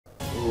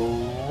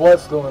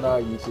What's going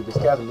on YouTube? It's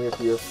Casimir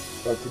here,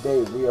 and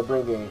today we are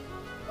bringing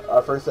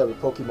our first ever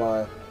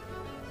Pokemon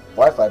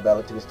Wi-Fi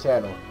battle to this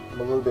channel. I'm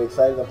a little bit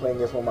excited. I'm playing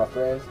against one of my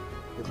friends.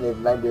 His name is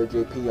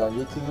NitemareJp on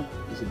YouTube.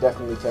 You should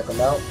definitely check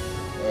him out.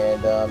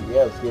 And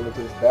yeah, let's get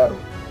into this battle.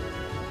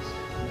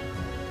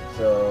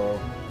 So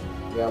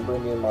yeah, I'm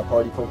bringing my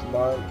party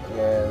Pokemon,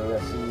 and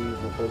let's see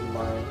what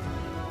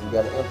Pokemon we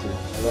gotta enter,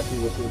 and let's see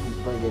what team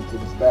he's bringing to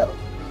this battle.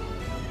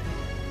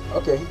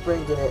 Okay, he's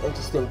bringing an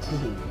interesting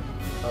team.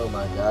 Oh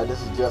my god,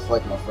 this is just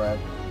like my friend.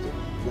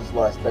 This is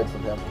what I expect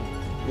from him.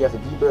 He has a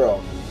D-Barrel,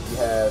 he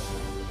has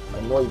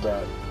a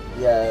Noivern,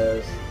 he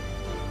has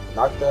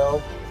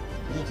Noctowl,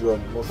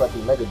 Beedrill, most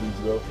likely Mega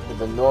Beedrill,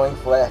 his annoying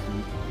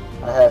Flaffy.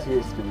 I have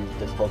here Screws,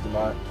 this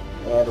Pokemon,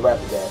 and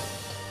Rapidash.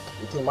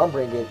 The team I'm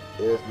bringing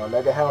is my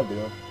Mega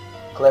Houndoom,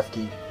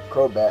 Klefki,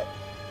 Crobat,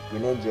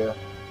 Greninja,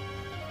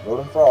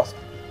 Rotom Frost,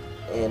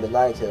 and the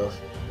Ninetales.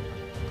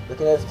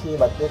 Looking at his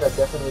team, I think I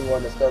definitely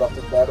want to start off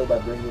this battle by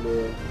bringing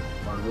in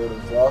my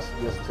Rotom Frost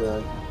just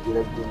to get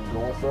everything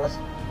going for us.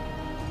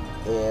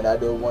 And I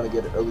don't want to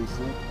get an early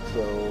sleep, so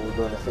we're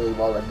going to save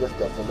all our good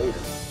stuff for later.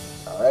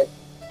 Alright,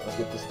 let's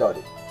get this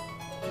started.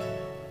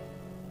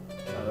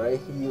 Alright,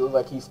 he looks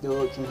like he's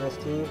still choosing his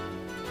team.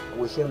 I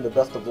wish him the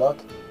best of luck.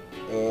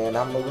 And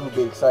I'm a little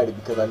bit excited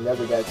because I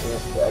never got a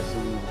chance to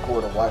actually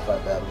record a Wi-Fi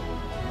battle.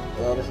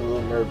 And it's a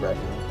little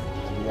nerve-wracking,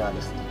 to be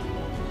honest.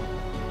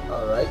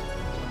 Alright,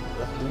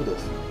 let's do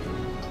this.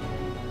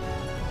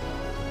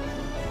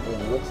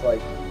 And it looks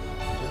like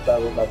this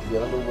battle is about to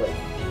get underway.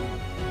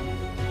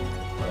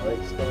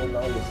 Alright, spinning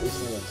on this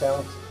issuing a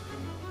challenge.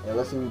 And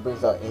let's see what he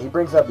brings out. And he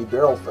brings out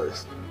B-Barrel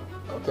first.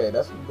 Okay,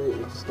 that's a bit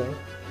interesting.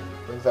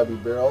 Brings out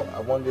B-Barrel.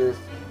 I wonder if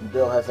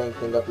B-Barrel has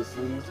anything up his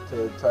sleeve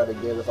to try to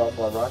get us off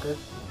our rocker.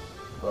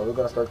 But we're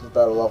going to start this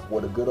battle off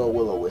with a good old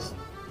Will-O-Wisp.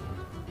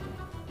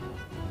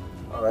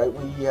 Alright,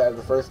 we have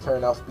the first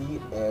turn out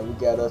speed, and we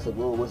got us a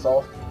Will-O-Wisp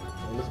off.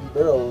 And this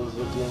B-Barrel is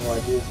looking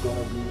like it's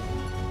going to be...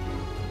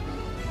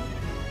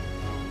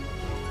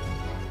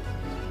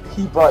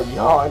 He brought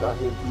Yawn on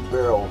his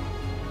B-Barrel.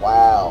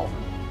 Wow.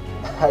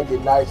 I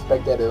did not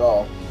expect that at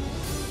all.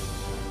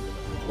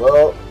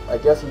 Well, I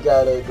guess we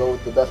got to go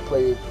with the best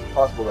play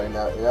possible right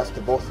now, and that's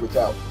to both switch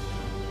out.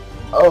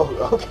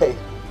 Oh, okay.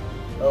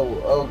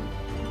 Oh.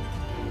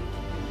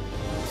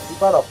 He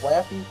brought a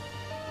Flaffy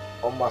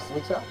on my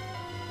switch out?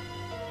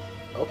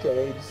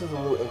 Okay, this is a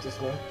little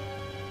interesting.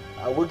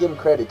 I will give him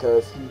credit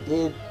because he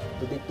did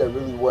predict that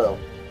really well.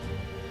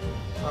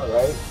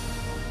 Alright.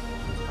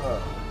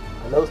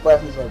 I know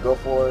Flaffy's going to go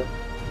for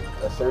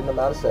a certain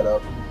amount of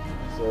setup.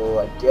 So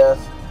I guess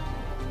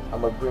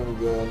I'm going to bring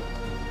in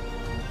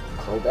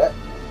Crobat.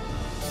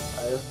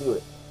 Alright, let's do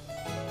it.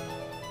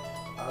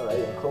 Alright,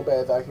 and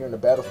Crobat is out here in the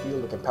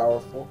battlefield looking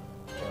powerful.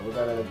 And we're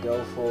going to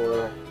go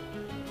for...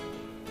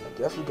 I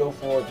guess we go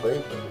for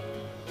Brave Bird.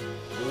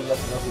 Really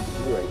nothing else we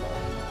can do right now.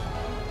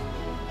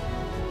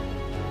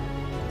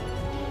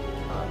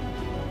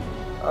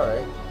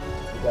 Alright,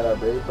 we got our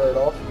Brave Bird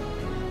off,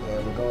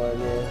 and we're going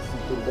in,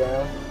 super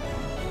down.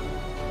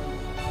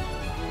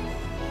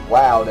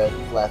 Wow, that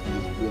Flaffy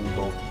is really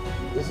bulky.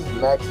 This is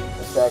max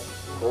attack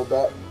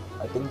Crobat.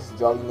 I think this is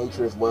Jolly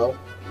Nature as well,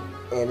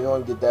 and it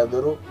only get that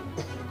little.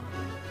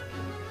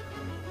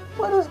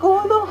 What is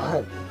going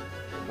on?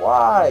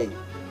 Why?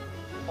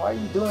 Why are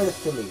you doing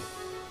this to me?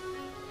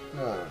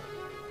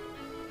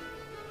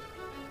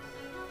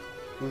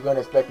 He's going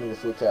to expect me to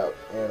switch out,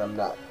 and I'm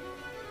not.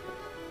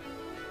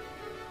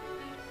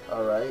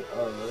 Alright.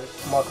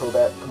 Come on,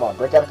 Crobat. Come on,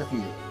 break out of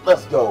confusion.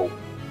 Let's go.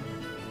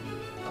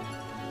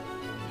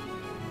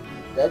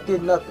 That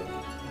did nothing.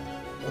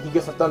 And he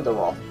gets a Thunder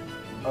off.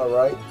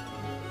 Alright.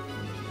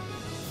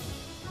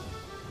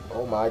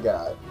 Oh my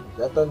god.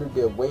 That Thunder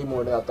did way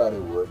more than I thought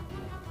it would.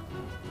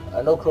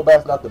 I know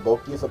Crobat's not the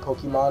bulkiest of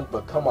Pokemon,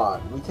 but come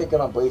on. We taken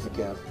on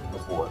Blaziken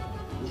before.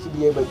 We should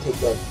be able to take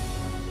that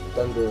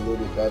Thunder a little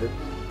bit better.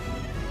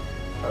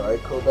 Alright,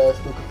 Crobat's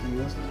still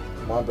confused.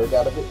 Come on, break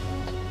out of it.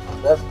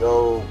 Let's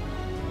go.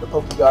 The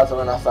Pokegods are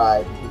on our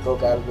side. We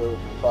broke out of the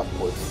Frost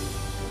Poison.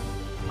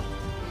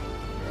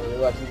 And it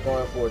looks like he's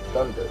going for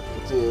Thunder,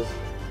 which is...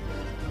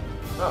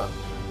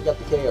 he got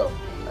the KO.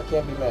 I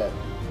can't be mad.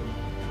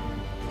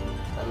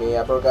 I mean,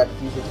 I broke out the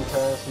Fusion 2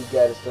 turns. He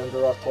got his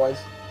Thunder off twice.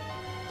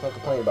 Can't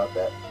complain about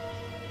that.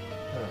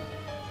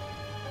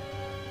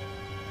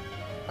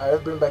 Alright,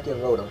 let's bring back in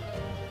Rotom.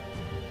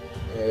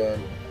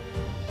 And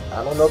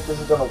I don't know if this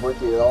is going to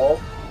work at all,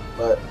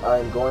 but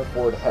I'm going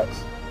for the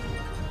Hex.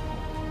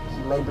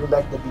 He may bring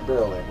back the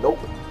B-Barrel in. Nope.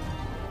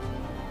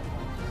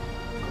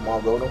 Come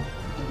on, Rotom.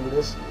 You can do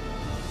this.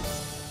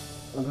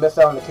 We missed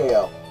out on the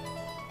KO.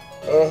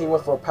 And he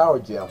went for a Power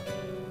Gem.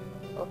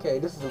 Okay,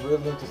 this is a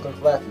really interesting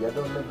Flaffy. I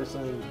don't remember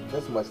seeing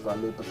this much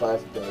from it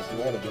besides the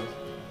shenanigans.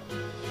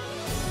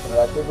 But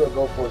I think we'll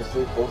go for the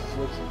safe both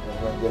switch and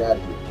we're going to get out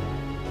of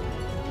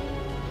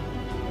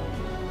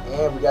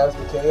here. And we got us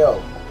the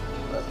KO.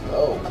 Let's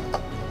go.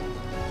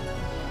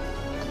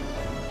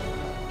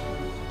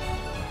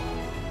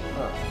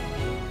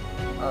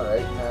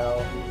 Alright, now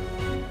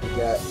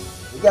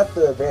we got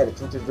the advantage,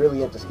 which is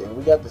really interesting.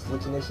 We got the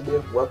switch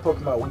initiative. What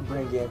Pokemon we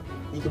bring in,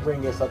 he can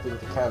bring in something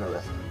to counter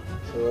us.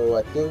 So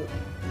I think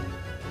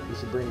we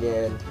should bring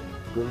in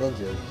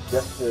Greninja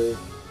just to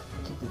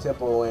keep the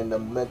tempo and the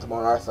momentum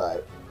on our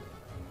side.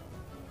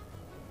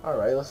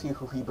 Alright, let's see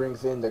who he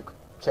brings in to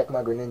check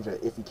my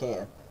Greninja, if he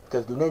can.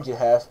 Because Greninja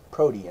has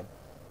Protean.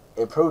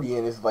 And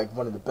Protean is like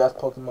one of the best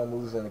Pokemon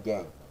moves in the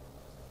game.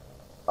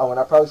 Oh, and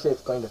I probably should have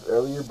explained this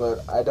earlier,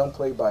 but I don't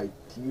play by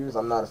tiers.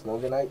 I'm not a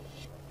Smogonite.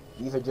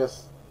 These are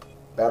just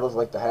battles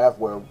like to have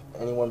where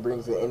anyone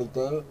brings in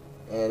anything,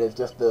 and it's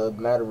just a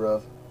matter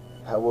of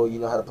how well you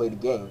know how to play the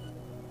game.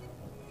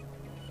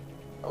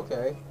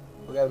 Okay,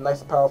 we got a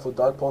nice and powerful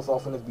Dark Pulse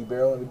off in his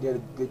B-Barrel, and we did a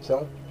good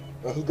chunk.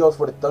 And he goes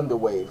for the Thunder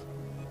Wave.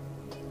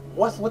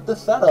 What's with the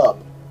setup?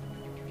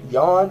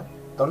 Yawn,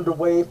 Thunder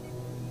Wave,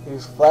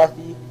 here's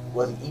Flappy,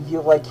 was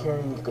Eevee-like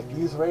carrying the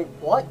Confuse Ray?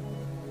 What?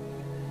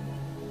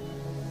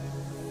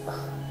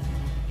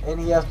 And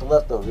he has the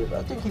leftovers.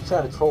 I think he's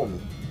trying to troll me.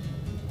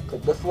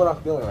 Cause that's what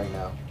I'm feeling right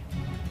now.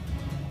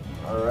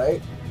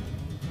 Alright.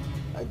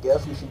 I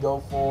guess we should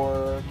go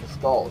for the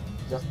Scald,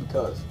 just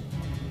because.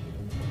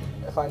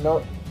 If I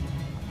know...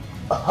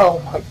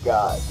 Oh my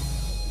god.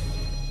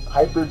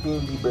 Hyper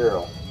Beam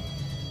B-Barrel.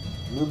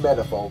 New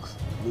meta, folks.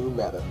 New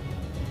meta.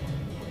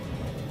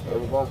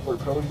 And we're going for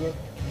the Protean.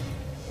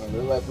 And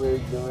it looks like we're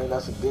doing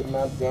us a good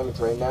amount of damage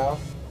right now.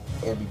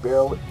 And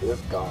B-Barrel is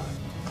gone.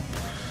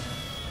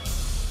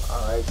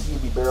 Alright, see you,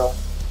 B-Barrel.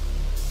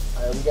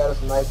 Alright, we got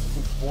us a nice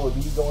 6-4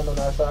 lead going on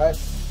our side. I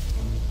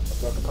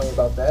can't complain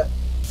about that.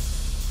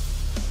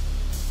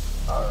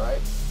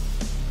 Alright.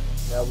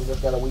 Now we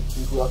just gotta wait to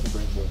see who else he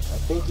brings in. I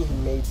think he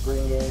may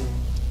bring in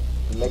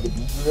the Mega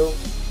Beedrill,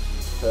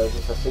 because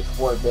it's a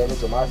 6-4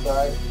 advantage on my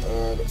side,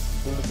 and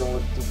things don't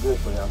look too good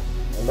for him.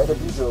 And Mega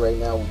Beedrill right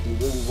now would do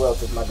really well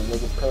because my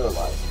nigga's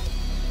paralyzed.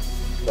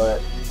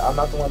 But I'm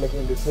not the one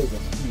making the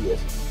decisions, he is.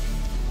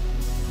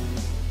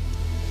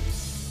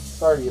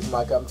 Sorry if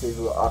my commentary's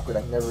a little awkward,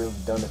 I've never really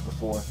done this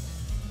before.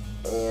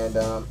 And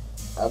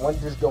I wanted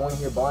to just go in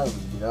here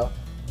blindly, you know?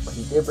 But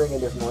he did bring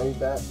in this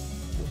Noibat.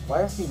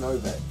 Why is he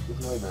Noibat? This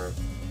Noibat.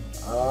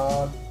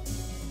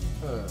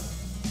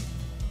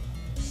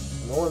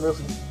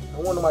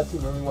 No one on my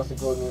team really wants to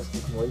go against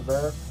this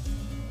Noibat.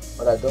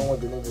 But I don't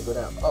want Greninja to go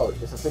down. Oh,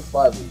 it's a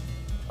 6-5 lead.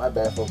 My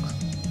bad, folks.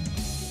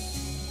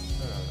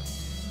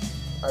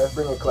 Alright, let's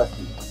bring in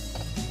Klefki.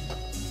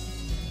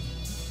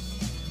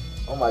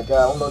 Oh my god,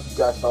 I don't know if you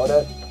guys saw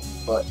that,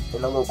 but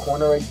in the little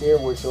corner right there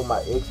where it showed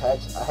my eggs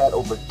hatch, I had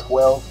over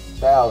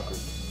 12,000.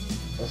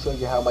 That shows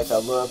you how much I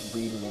love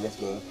breeding in this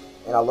game.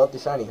 And I love the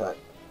shiny hunt.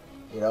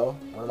 You know,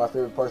 one of my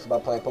favorite parts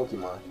about playing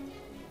Pokemon.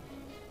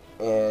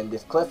 And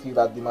this Klefki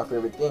about to do my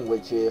favorite thing,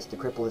 which is to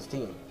cripple his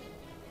team.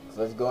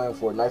 So let's go in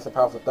for a nice and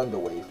powerful Thunder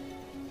Wave.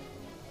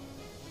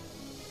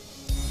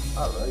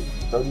 Alright,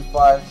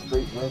 35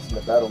 straight wins in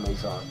the Battle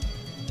Mason.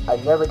 I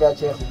never got a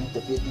chance to beat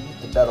the 50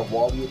 to battle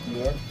Wally at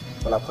the end,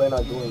 but I plan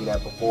on doing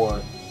that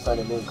before Sun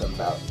and Moon comes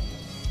out.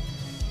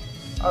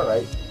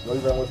 Alright,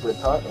 Noibat went for the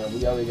taunt, and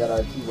we already got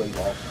our T-Wave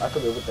off. I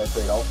could live with that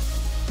trade-off.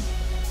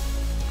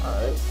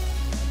 Alright.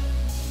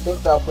 I think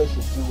foul play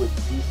should do it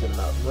decent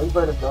enough.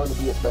 Noibat is known to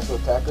be a special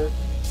attacker,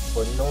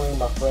 but knowing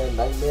my friend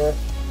Nightmare, he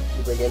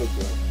can bring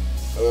anything.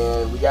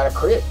 And we got a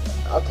crit.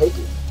 I'll take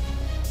it.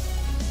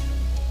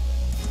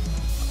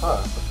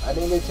 Huh. I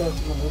didn't get a chance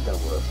to remove that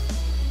was.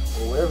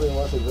 Or whatever it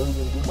was, it really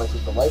didn't do much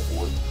with the Life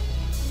Orb.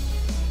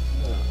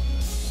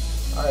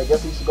 Alright, I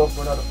guess we should go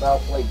for another foul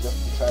play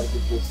just to try to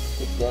get this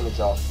 6 damage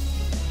off.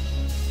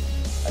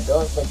 I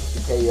don't expect this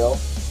to KO,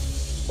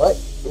 but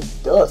it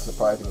does,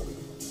 surprisingly.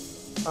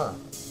 Huh.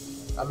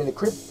 I mean, the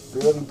crit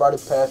barely brought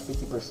it past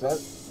 50%,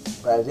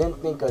 but I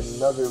didn't think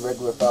another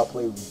regular foul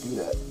play would do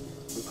that.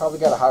 We probably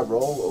got a high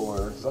roll,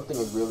 or something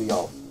is really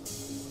off.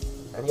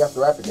 And he has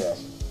the Rapid Dash.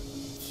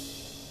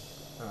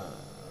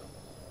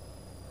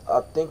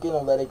 I'm thinking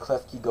of letting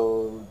Klefki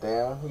go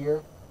down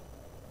here.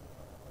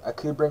 I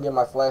could bring in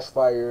my Flash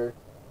Fire.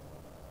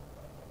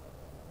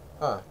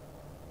 Huh.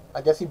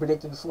 I guess he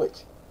predicted the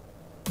switch.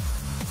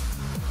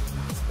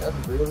 That's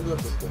really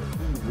interesting.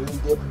 He really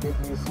did predict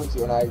me to switch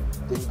it and I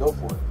didn't go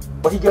for it.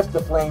 But he gets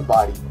the Flame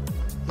Body.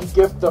 He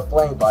gets the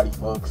Flame Body,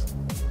 folks.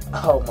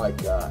 Oh my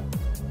god.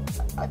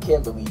 I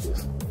can't believe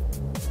this.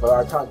 But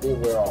our taunt did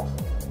wear off.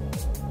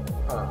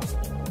 Huh.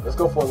 Let's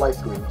go for a Light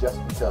Screen just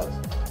because.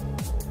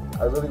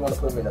 I really want to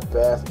put him in a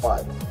bad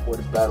spot before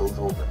this battle is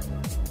over.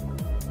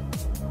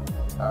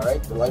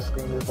 Alright, the Light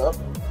Screen is up.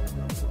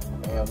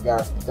 And we got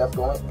our stuff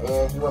going.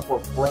 And he went for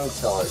a Flame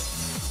Charge.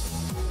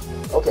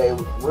 Okay,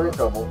 we're in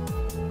trouble.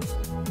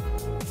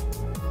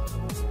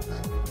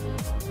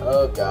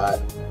 Oh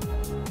god.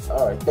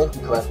 Alright, thank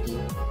you, Klefki.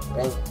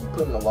 Thank you,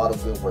 put in a lot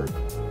of good work.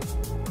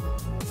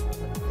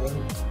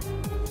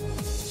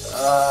 I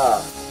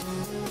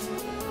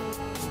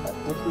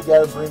think we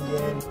gotta bring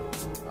in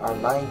our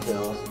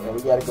Ninetales, and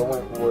we gotta go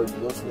in for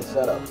the ultimate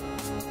setup. If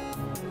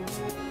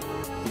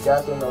you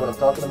guys don't know what I'm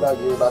talking about,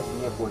 you're about to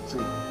be in for a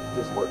treat.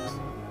 This works.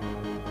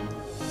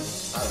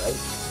 Alright.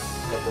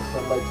 Let the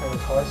sunlight turn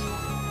harsh.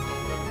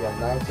 We have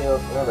 9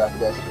 tails and a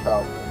Rapidash super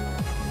powerful.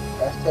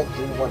 Hashtag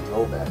Gen 1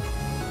 throwback.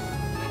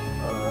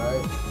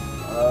 Alright.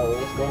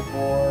 Let's go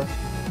for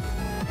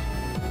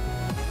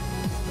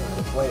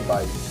the Flame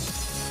Bite.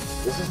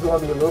 This is going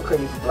to be a little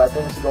crazy, but I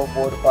think we should go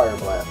for the Fire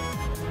Blast.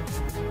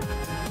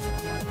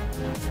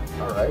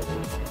 Alright.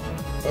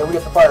 And we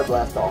get the Fire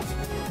Blast off.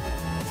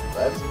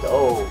 Let's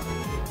go.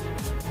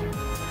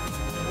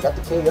 We got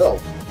the KO.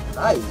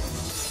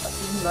 Nice. I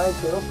see you 9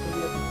 tails can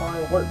be some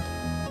fine work.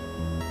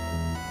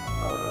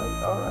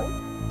 Alright.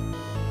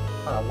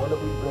 What do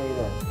we bring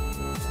in?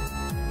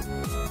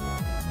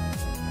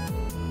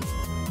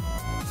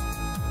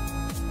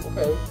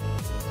 Okay.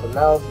 So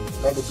now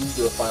Mega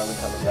Beedrill finally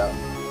coming out.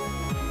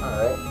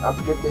 Alright. I'm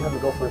predicting him to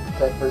go for a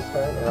Protect first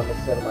turn, and I'm going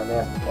to set him my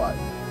Nasty Plot.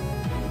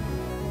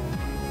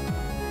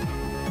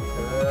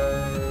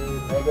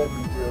 Okay. Mega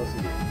Beedrill's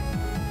here.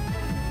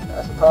 I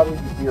should probably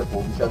be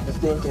fearful because this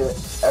thing can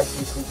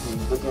actually sweep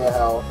me looking at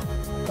how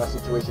my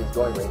situation is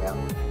going right now.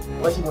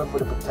 Unless he went for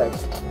the Protect,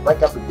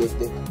 like I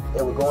predicted,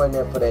 and we're going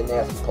there for that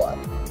Nasty Plot.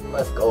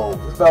 Let's go.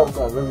 This battle's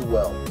going really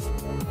well.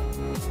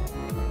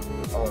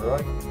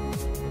 Alright.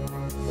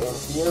 And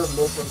here,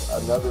 missing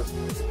another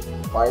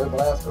Fire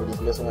Blast, or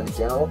just missing one in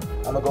general,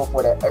 I'm going to go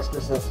for that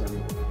extra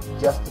sensory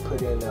just to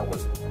put in that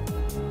work.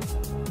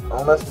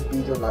 Unless the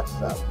Beedrill knocks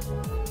us out.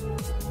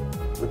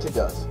 Which it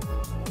does.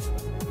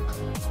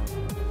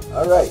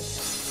 Alright.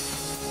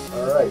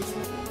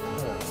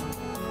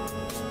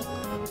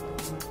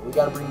 We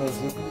gotta bring in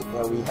Zippy,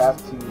 and we have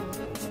to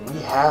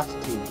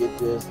get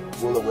this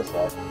Will-O-Wisp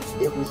hat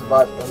if we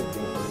survive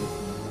anything from this.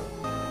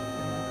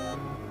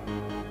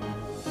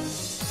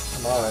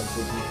 Come on,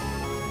 Zippy.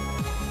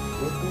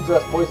 This dude's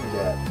has Poison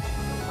Jab.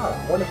 I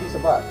wonder if he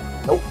survived.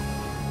 Nope.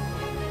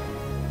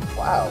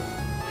 Wow.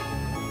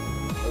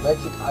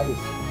 Electric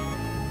Ice.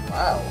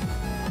 Wow.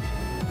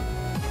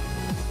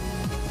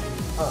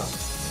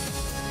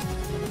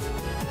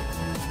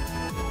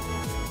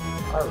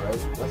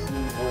 Alright, let's see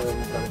where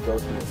we're gonna go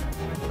to.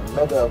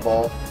 Mega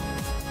Evolve.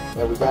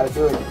 And we gotta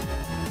do it.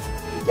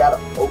 We gotta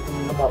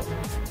open them up.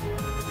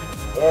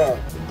 And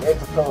the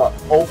gates are gonna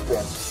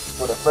open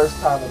for the first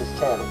time in this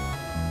channel.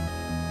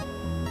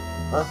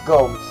 Let's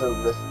go,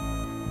 Cerberus.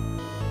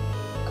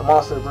 Come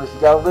on, Cerberus, you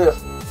gotta live.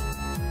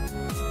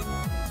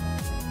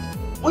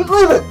 We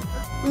live it!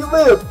 We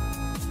live!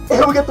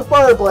 And we get the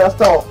Fire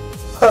Blast off!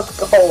 Let's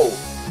go!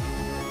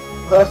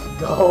 Let's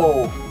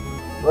go!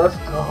 Let's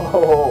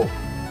go!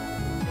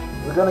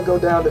 We're gonna go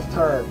down this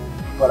turn,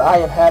 but I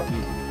am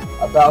happy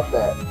about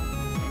that.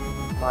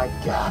 My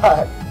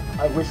god.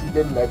 I wish we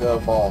didn't Mega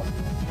Evolve.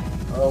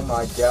 Oh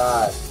my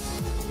god.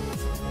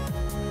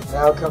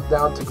 Now it comes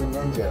down to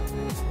Greninja.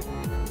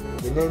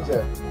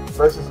 Greninja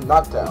versus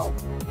Noctowl.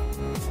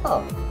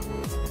 Huh.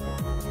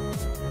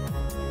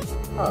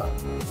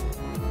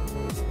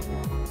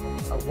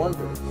 I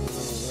wonder who will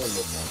win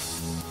this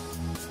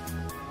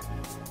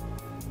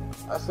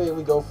one. I say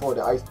we go for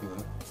the Ice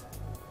Beam.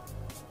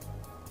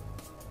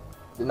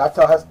 The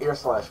Noctowl has Air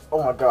Slash.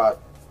 Oh my god.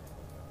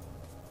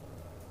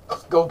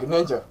 Let's go,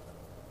 Greninja.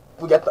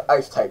 We got the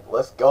Ice type.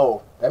 Let's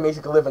go. That means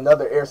you can live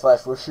another Air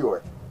Slash for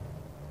sure.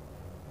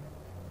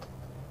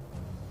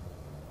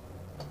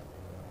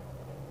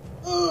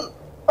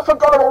 I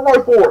forgot about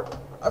Life Orb.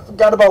 I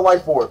forgot about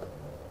Life Orb.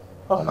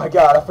 Oh my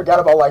god, I forgot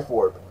about Life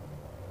Orb.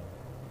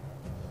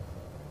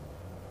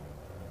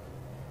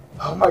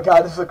 Oh my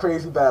god, this is a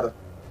crazy battle.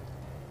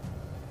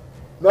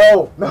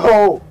 No,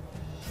 no.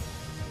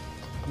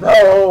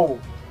 No!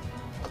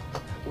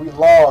 We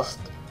lost.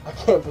 I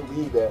can't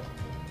believe that.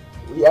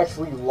 We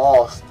actually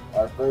lost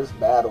our first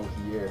battle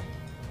here.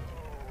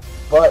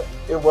 But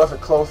it was a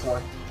close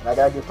one. And I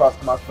gotta give props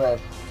to my friend.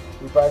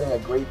 We're fighting a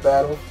great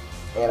battle.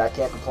 And I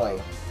can't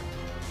complain.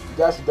 You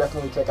guys should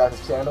definitely check out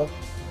his channel.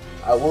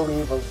 I will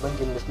leave a link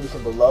in the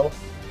description below.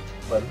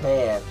 But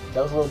man,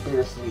 that was a little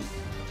bittersweet.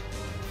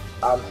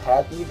 I'm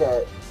happy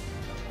that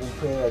we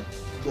put in a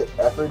good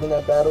effort in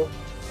that battle.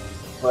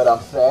 But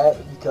I'm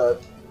sad because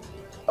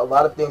a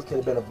lot of things could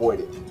have been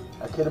avoided.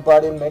 I could have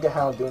brought in Mega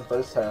Houndoom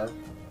first turn,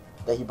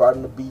 that he brought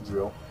in the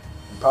Beedrill.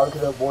 He probably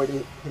could have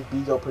avoided his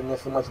Beedrill putting in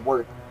so much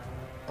work,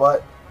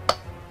 but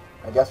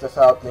I guess that's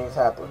how things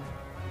happen.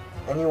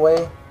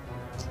 Anyway,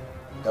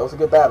 that was a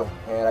good battle,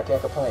 and I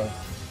can't complain.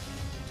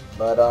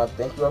 But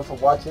thank you all for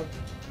watching.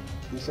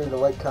 Be sure to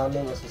like,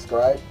 comment, and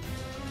subscribe.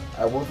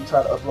 I will be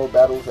trying to upload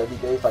battles every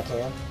day if I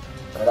can,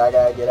 but I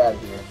gotta get out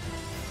of here.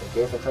 The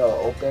gates are trying to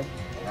open,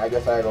 and I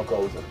guess I gotta go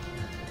close them.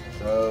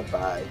 So,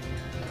 bye.